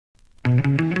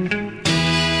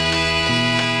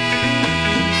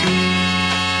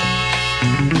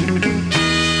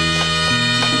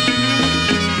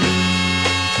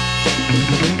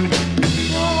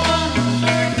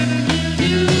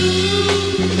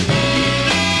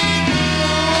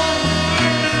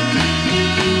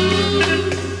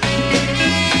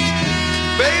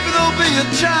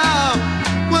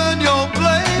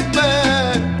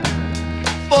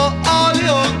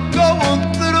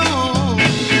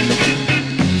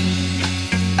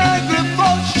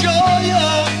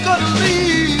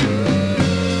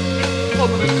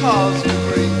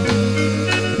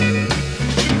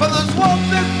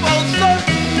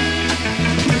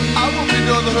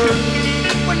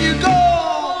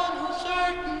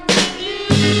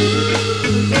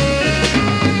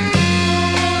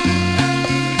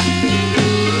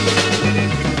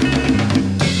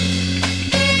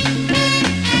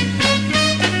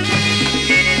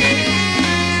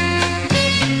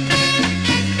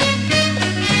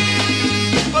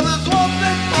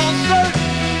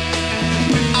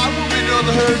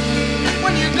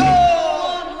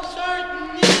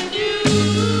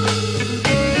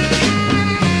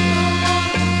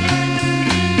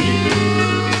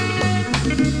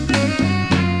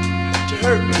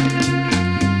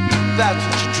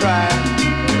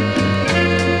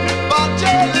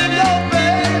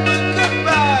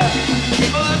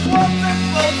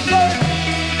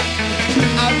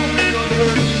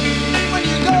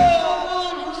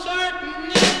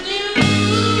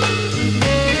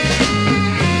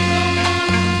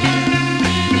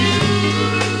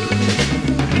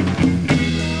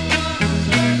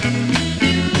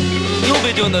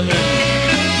doing the hurt.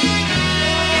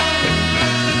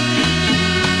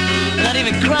 Not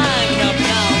even crying can help me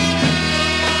out.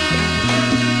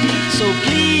 So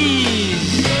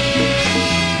please,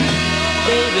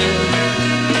 baby,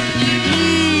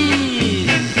 please.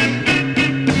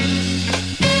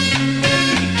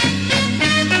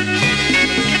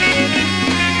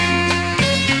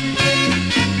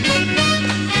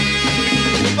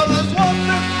 But there's one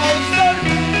thing for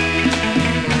certain,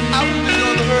 I will be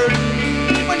doing the hurt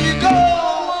when you go.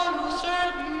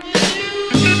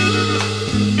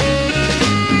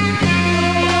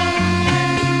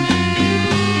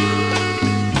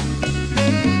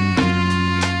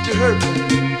 To hurt me,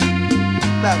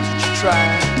 that's what you try.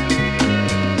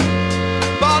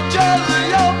 But telling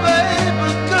your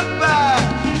baby goodbye.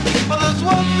 But there's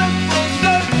one thing for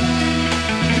certain,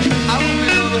 I will be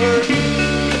doing the hurt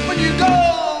when you go.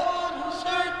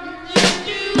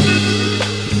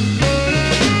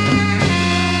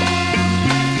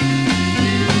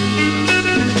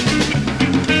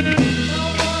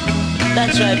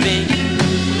 That's right, baby.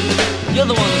 You're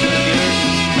the one